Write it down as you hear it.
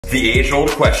The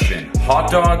age-old question,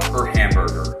 hot dog or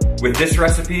hamburger? With this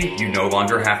recipe, you no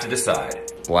longer have to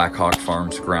decide. Black Hawk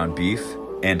Farms ground beef,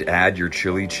 and add your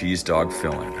chili cheese dog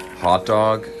filling. Hot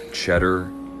dog,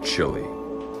 cheddar, chili.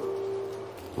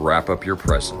 Wrap up your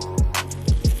present.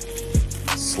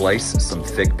 Slice some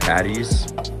thick patties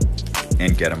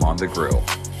and get them on the grill.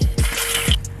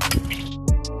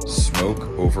 Smoke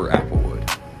over applewood.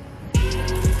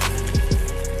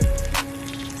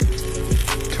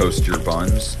 Toast your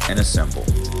buns and assemble.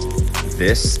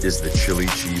 This is the chili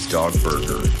cheese dog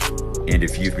burger. And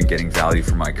if you've been getting value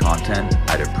from my content,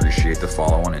 I'd appreciate the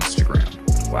follow on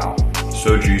Instagram. Wow,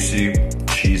 so juicy,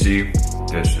 cheesy,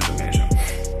 this is amazing.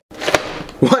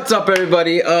 What's up,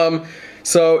 everybody?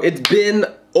 So it's been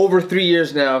over 3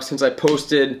 years now since I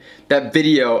posted that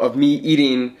video of me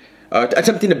eating,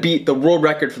 attempting to beat the world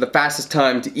record for the fastest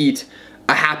time to eat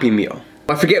a Happy Meal.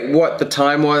 I forget what the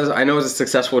time was. I know it was a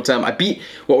successful attempt. I beat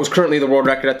what was currently the world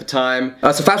record at the time.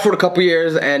 So fast forward a couple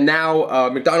years, and now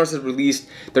McDonald's has released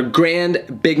their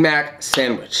Grand Big Mac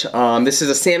sandwich. This is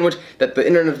a sandwich that the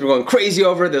internet has been going crazy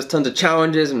over. There's tons of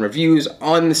challenges and reviews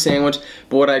on the sandwich,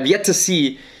 but what I've yet to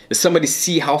see is somebody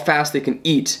see how fast they can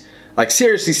eat, like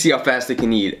seriously see how fast they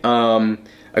can eat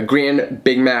a Grand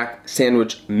Big Mac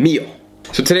sandwich meal.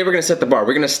 So today we're gonna set the bar.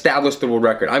 We're gonna establish the world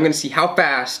record. I'm gonna see how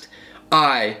fast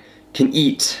I can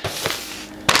eat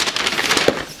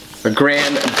a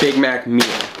Grand Big Mac meal.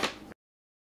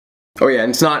 Oh yeah, and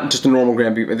it's not just a normal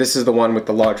Grand Big Mac. This is the one with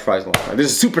the large fries.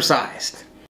 This is supersized.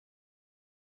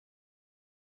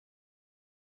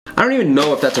 I don't even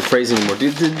know if that's a phrase anymore. Do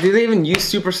they even use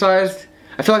supersized?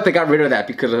 I feel like they got rid of that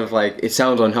because of like, it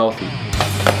sounds unhealthy.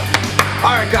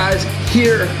 Alright guys,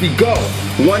 here we go.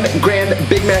 One Grand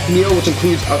Big Mac meal, which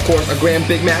includes, of course, a Grand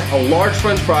Big Mac, a large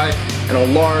French fry, and a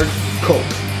large Coke.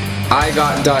 I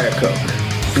got Diet Coke.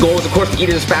 The goal is, of course, to eat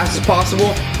it as fast as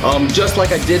possible. Just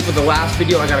like I did for the last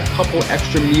video, I got a couple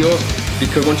extra meals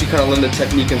because once you kind of learn the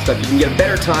technique and stuff, you can get a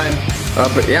better time.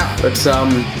 But yeah, let's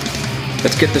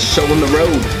get the show on the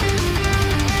road.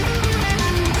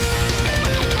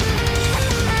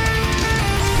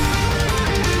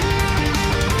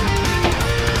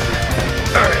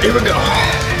 Alright, here we go.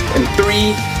 In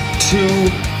 3, 2,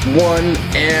 1,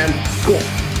 and go.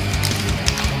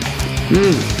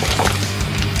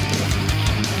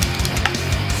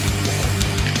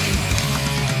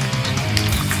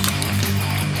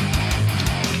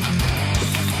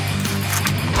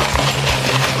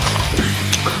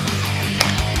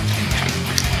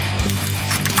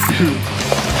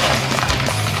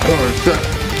 Oh, shit.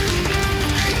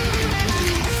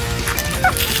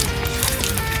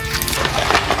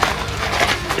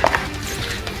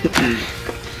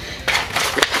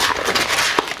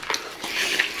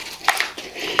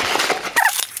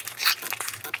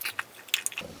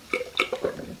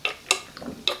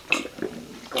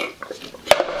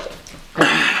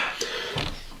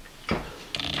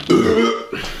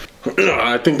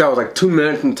 I think that was like 2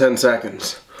 minutes and 10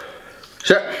 seconds.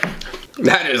 Shit.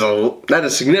 That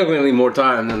is significantly more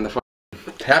time than the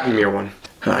Happy Meal one.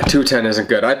 2:10 isn't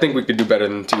good. I think we could do better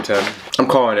than 2:10. I'm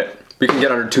calling it. We can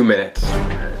get under 2 minutes.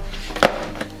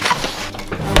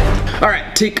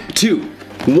 Alright, take 2.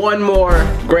 One more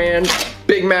Grand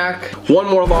Big Mac, one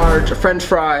more large French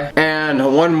fry,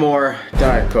 and one more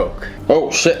Diet Coke.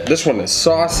 Oh shit, this one is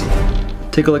saucy.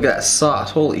 Take a look at that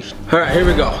sauce, holy. Alright, here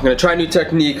we go. I'm gonna try a new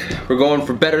technique. We're going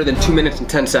for better than 2 minutes and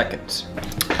 10 seconds.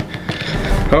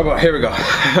 Oh boy, here we go.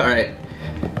 Alright.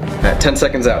 10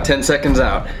 seconds out, 10 seconds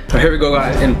out. Right, here we go,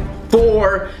 guys. In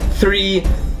 4, 3,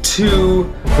 2,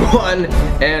 1,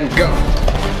 and go.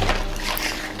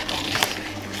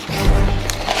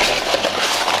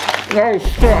 Oh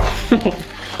fuck.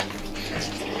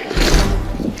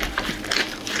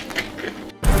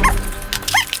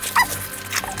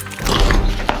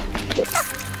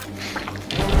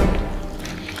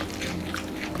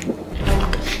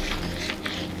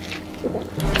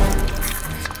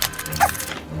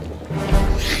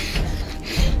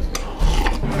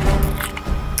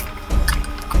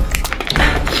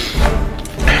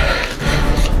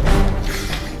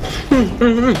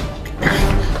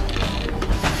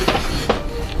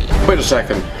 Wait a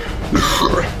second.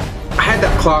 I had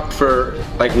that clocked for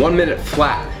like 1 minute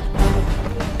flat.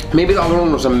 Maybe the other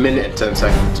one was a minute and 10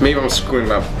 seconds. Maybe I'm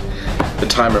screwing up the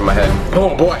timer in my head.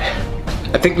 Oh boy.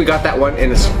 I think we got that one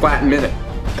in a flat minute.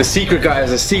 The secret, guys,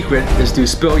 the secret is to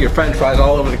spill your French fries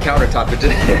all over the countertop.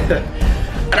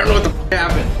 I don't know what the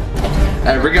f happened.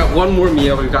 And we got one more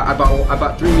meal. We've got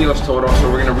about 3 meals total, so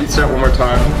we're gonna reset one more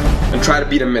time and try to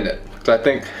beat a minute. So I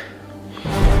think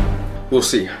we'll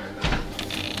see.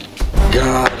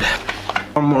 God.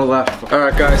 One more left.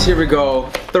 Alright guys, here we go.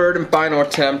 third and final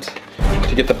attempt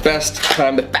to get the best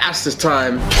time, the fastest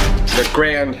time, the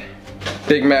Grand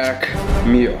Big Mac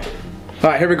meal. All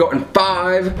right, here we go in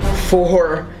 5,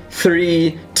 4,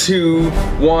 3, 2,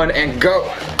 1, and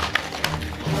go.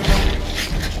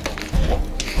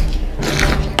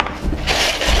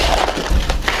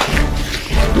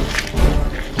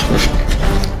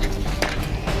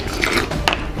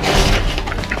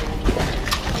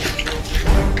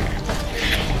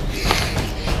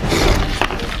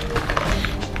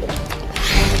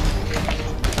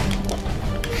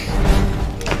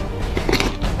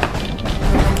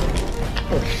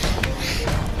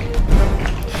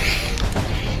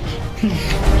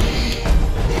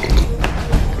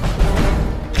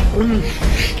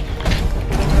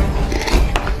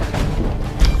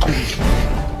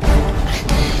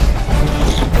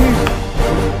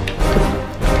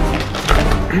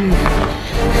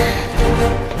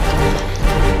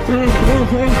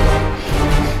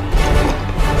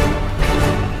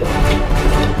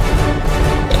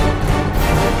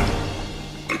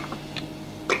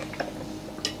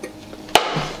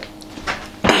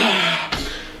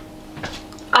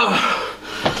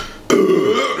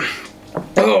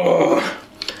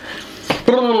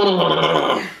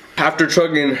 After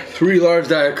chugging 3 large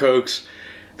Diet Cokes,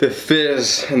 the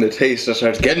fizz and the taste just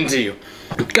starts getting to you.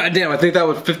 God damn, I think that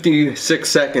was 56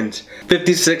 seconds.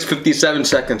 56, 57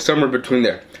 seconds, somewhere between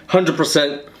there.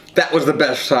 100%, that was the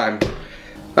best time.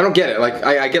 I don't get it, like,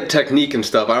 I get technique and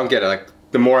stuff, I don't get it. Like,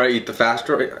 the more I eat, the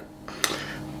faster. It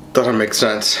doesn't make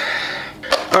sense.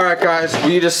 Alright guys,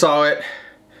 we just saw it.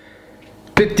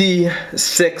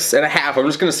 56 and a half, I'm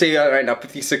just gonna say that right now,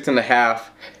 56 and a half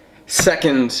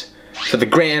seconds for the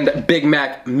Grand Big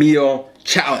Mac Meal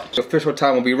Challenge. The official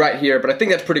time will be right here, but I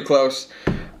think that's pretty close.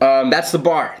 That's the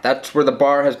bar. That's where the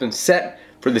bar has been set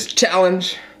for this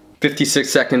challenge. 56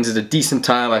 seconds is a decent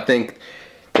time. I think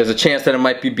there's a chance that it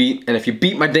might be beat, and if you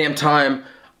beat my damn time,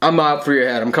 I'm out for your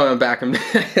head. I'm coming back.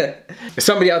 If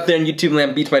somebody out there in YouTube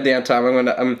land beats my damn time,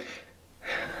 I'm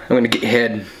gonna get your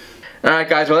head. Alright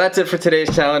guys, well that's it for today's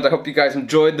challenge. I hope you guys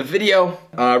enjoyed the video.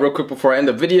 Real quick before I end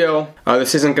the video,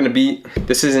 this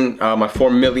isn't my 4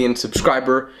 million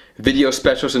subscriber video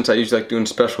special, since I usually like doing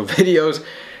special videos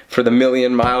for the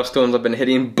million milestones I've been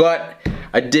hitting, but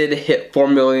I did hit 4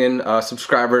 million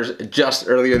subscribers just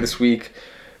earlier this week,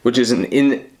 which is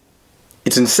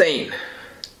it's insane.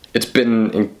 It's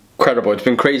been incredible. It's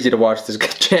been crazy to watch this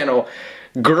channel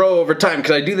grow over time,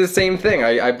 because I do the same thing.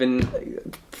 I've been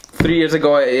 3 years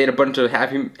ago, I ate a bunch of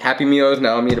Happy Meals.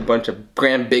 Now I'm eating a bunch of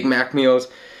Grand Big Mac meals.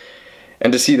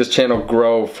 And to see this channel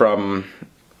grow from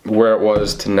where it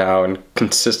was to now and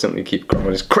consistently keep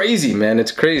growing, it's crazy, man.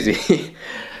 It's crazy.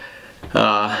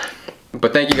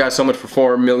 But thank you guys so much for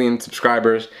 4 million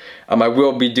subscribers. I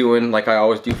will be doing, like I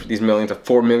always do for these millions, a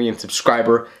 4 million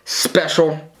subscriber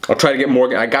special. I'll try to get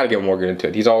Morgan. I gotta get Morgan into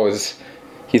it. He's always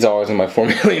in my 4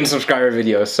 million subscriber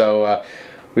videos. So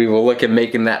we will look at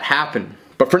making that happen.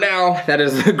 But for now, that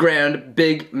is the Grand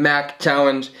Big Mac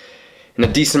Challenge in a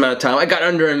decent amount of time. I got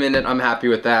under a minute, I'm happy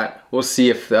with that. We'll see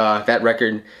if that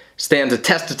record stands a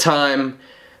test of time.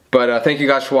 But thank you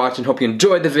guys for watching, hope you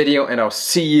enjoyed the video, and I'll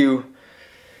see you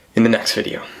in the next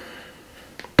video.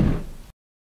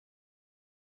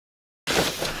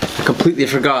 I completely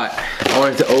forgot. I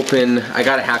wanted to open, I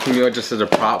got a Happy Meal just as a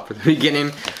prop for the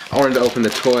beginning. I wanted to open the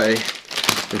toy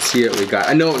and see what we got.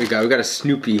 I know what we got. We got a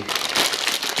Snoopy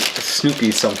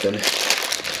something. You're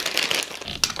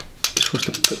supposed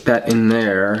to put that in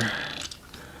there.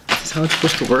 Is this how it's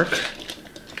supposed to work?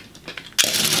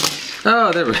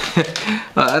 Oh, there we go.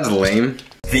 Oh, that's lame.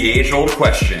 The age-old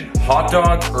question, hot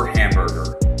dog or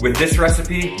hamburger? With this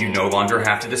recipe, you no longer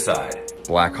have to decide.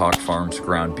 Black Hawk Farms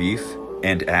ground beef,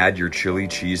 and add your chili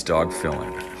cheese dog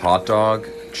filling. Hot dog,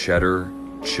 cheddar,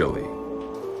 chili.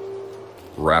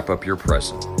 Wrap up your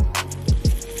present.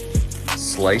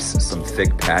 Slice some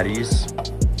thick patties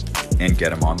and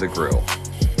get them on the grill.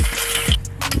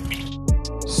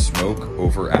 Smoke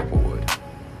over applewood.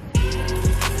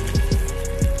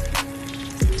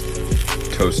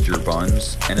 Toast your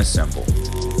buns and assemble.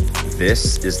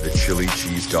 This is the chili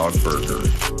cheese dog burger.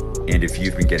 And if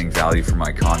you've been getting value from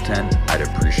my content, I'd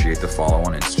appreciate the follow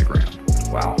on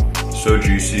Instagram. Wow, so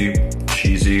juicy,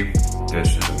 cheesy,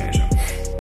 this is amazing.